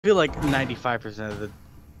feel like 95%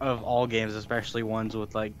 of all games, especially ones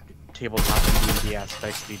with like tabletop and D&D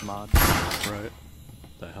aspects, need mods. Right.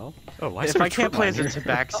 The hell? Oh, if I can't play as a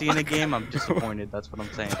tabaxi in a game, I'm disappointed. That's what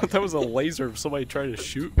I'm saying. That was a laser of somebody trying to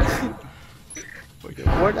shoot.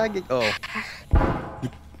 Where did I get? Oh.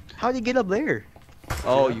 How'd you get up there?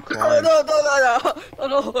 Oh, you climbed.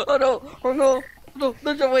 No,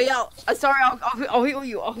 there's a way out. Sorry, I'll heal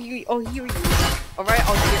you. I'll heal you. All right,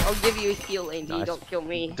 I'll give you a heal, Andy. Nice. Don't kill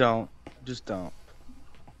me. Don't. Just don't.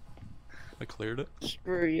 I cleared it.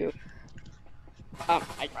 Screw you. I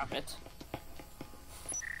dropped it.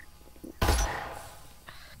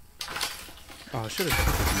 Oh, I should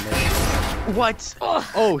have took What?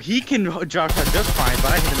 Oh, he can drop shot just fine,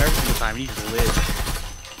 but I hit him every single time. He just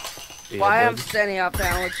lives. Yeah, why I'm standing up and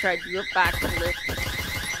I'm gonna try to look back and lift.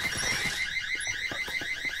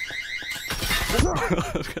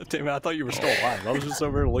 God damn it, I thought you were still alive. I was just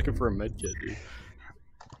over here looking for a med kit, dude.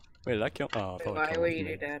 Wait, did I kill? Oh, I thought I Why killed would him.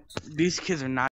 you do that? These kids are not.